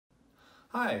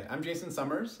Hi, I'm Jason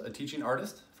Summers, a teaching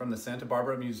artist from the Santa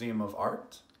Barbara Museum of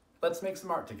Art. Let's make some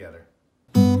art together.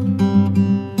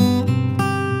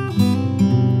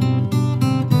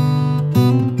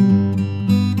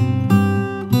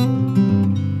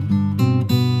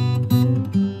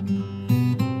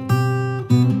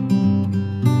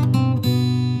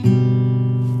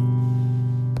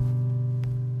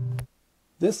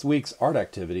 This week's art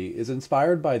activity is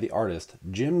inspired by the artist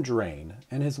Jim Drain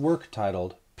and his work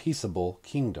titled Peaceable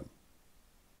Kingdom.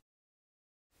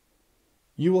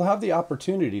 You will have the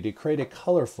opportunity to create a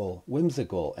colorful,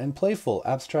 whimsical, and playful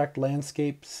abstract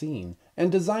landscape scene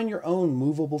and design your own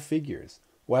movable figures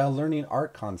while learning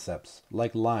art concepts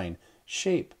like line,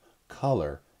 shape,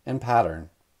 color, and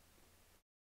pattern.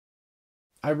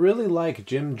 I really like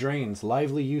Jim Drain's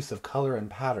lively use of color and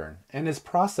pattern and his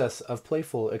process of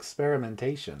playful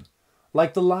experimentation,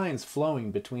 like the lines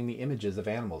flowing between the images of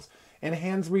animals and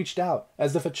hands reached out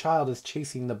as if a child is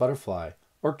chasing the butterfly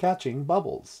or catching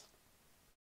bubbles.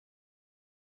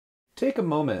 Take a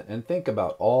moment and think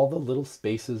about all the little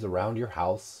spaces around your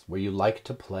house where you like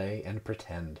to play and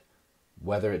pretend.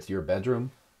 Whether it's your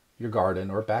bedroom, your garden,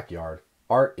 or backyard,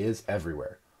 art is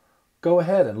everywhere. Go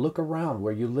ahead and look around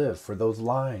where you live for those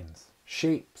lines,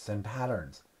 shapes, and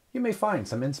patterns. You may find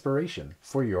some inspiration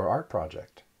for your art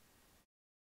project.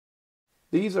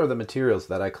 These are the materials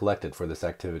that I collected for this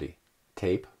activity: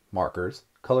 tape, markers,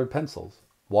 colored pencils,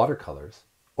 watercolors,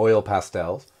 oil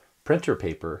pastels, printer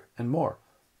paper, and more.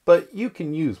 But you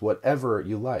can use whatever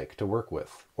you like to work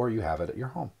with, or you have it at your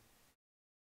home.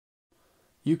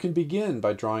 You can begin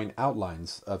by drawing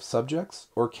outlines of subjects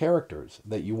or characters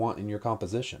that you want in your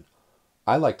composition.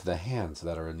 I liked the hands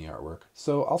that are in the artwork,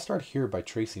 so I'll start here by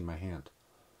tracing my hand.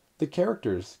 The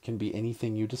characters can be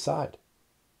anything you decide.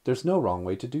 There's no wrong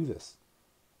way to do this.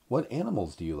 What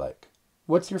animals do you like?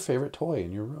 What's your favorite toy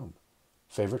in your room?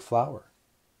 Favorite flower?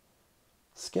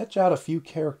 Sketch out a few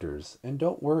characters and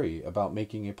don't worry about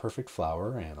making a perfect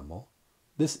flower or animal.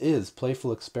 This is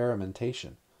playful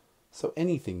experimentation, so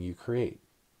anything you create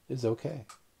is okay.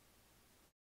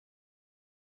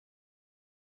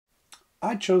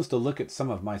 I chose to look at some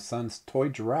of my son's toy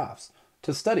giraffes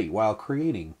to study while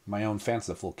creating my own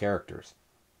fanciful characters.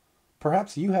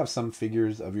 Perhaps you have some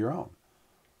figures of your own.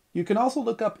 You can also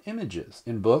look up images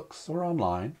in books or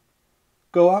online.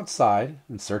 Go outside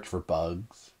and search for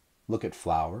bugs, look at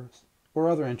flowers, or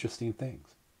other interesting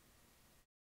things.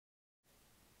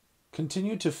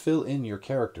 Continue to fill in your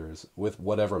characters with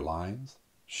whatever lines,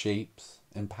 shapes,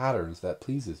 and patterns that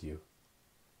pleases you.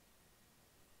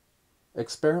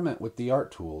 Experiment with the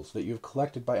art tools that you've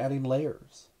collected by adding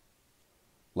layers,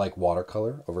 like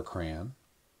watercolor over crayon,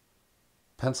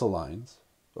 pencil lines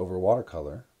over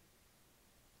watercolor,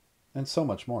 and so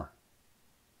much more.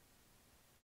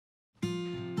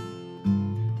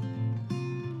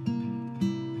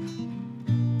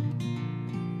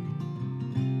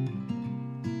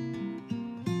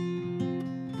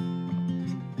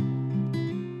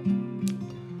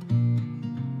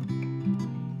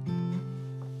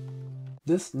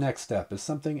 This next step is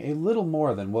something a little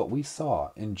more than what we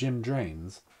saw in Jim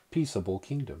Drain's Peaceable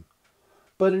Kingdom,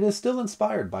 but it is still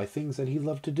inspired by things that he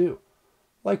loved to do,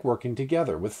 like working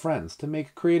together with friends to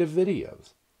make creative videos,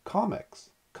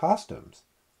 comics, costumes,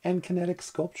 and kinetic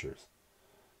sculptures.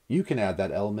 You can add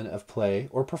that element of play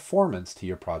or performance to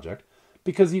your project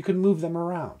because you can move them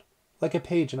around, like a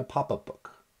page in a pop-up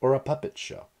book or a puppet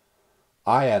show.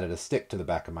 I added a stick to the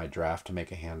back of my draft to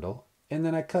make a handle, and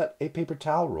then I cut a paper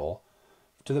towel roll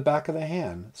to the back of the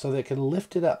hand so that it can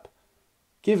lift it up,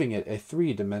 giving it a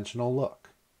three-dimensional look.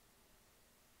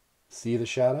 See the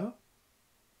shadow?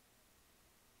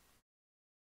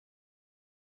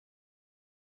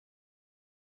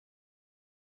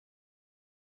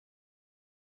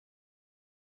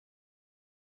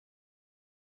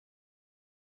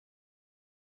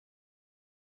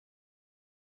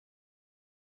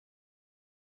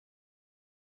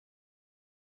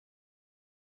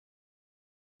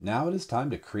 Now it is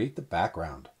time to create the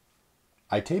background.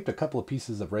 I taped a couple of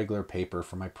pieces of regular paper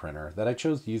from my printer that I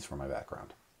chose to use for my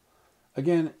background.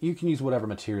 Again, you can use whatever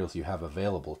materials you have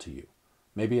available to you.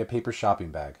 Maybe a paper shopping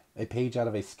bag, a page out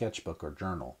of a sketchbook or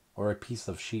journal, or a piece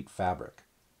of sheet fabric.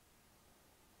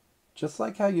 Just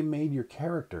like how you made your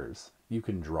characters, you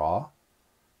can draw,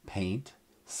 paint,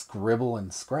 scribble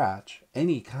and scratch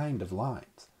any kind of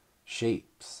lines,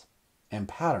 shapes, and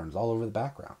patterns all over the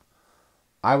background.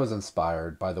 I was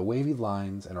inspired by the wavy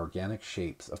lines and organic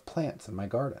shapes of plants in my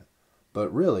garden.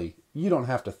 But really, you don't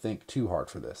have to think too hard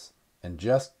for this, and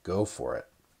just go for it.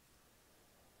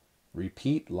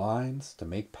 Repeat lines to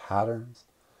make patterns.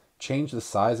 Change the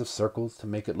size of circles to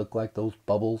make it look like those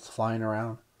bubbles flying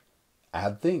around.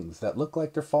 Add things that look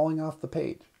like they're falling off the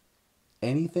page.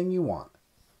 Anything you want.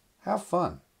 Have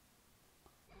fun.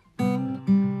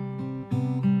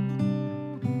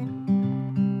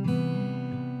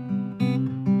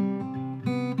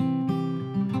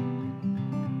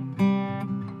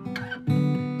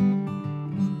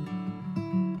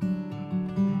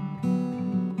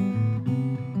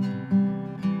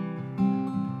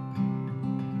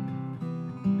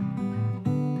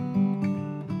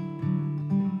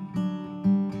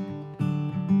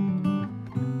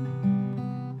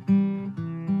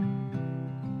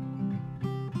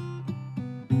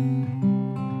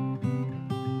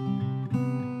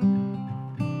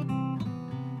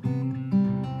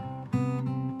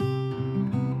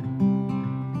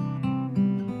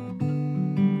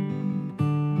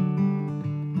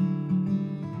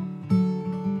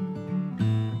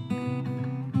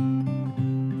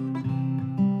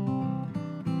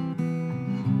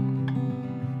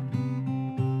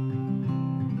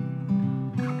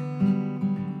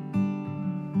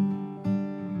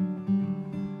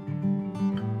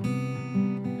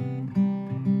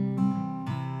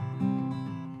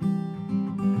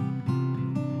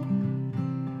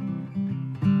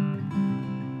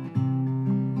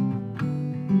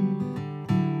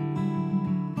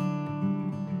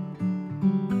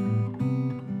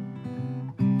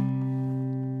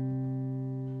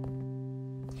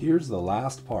 Here's the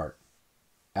last part.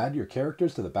 Add your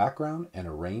characters to the background and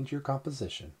arrange your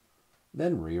composition.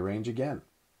 Then rearrange again.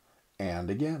 And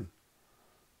again.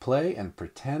 Play and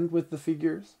pretend with the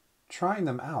figures, trying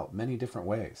them out many different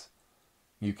ways.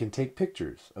 You can take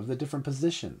pictures of the different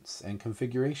positions and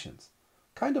configurations,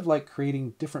 kind of like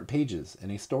creating different pages in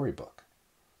a storybook.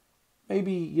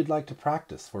 Maybe you'd like to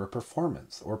practice for a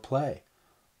performance or play.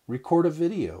 Record a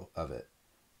video of it,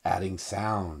 adding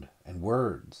sound and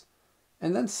words,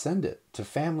 and then send it to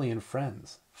family and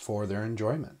friends for their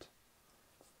enjoyment.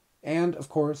 And, of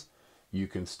course, you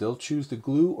can still choose to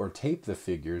glue or tape the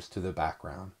figures to the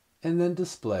background and then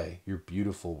display your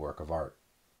beautiful work of art.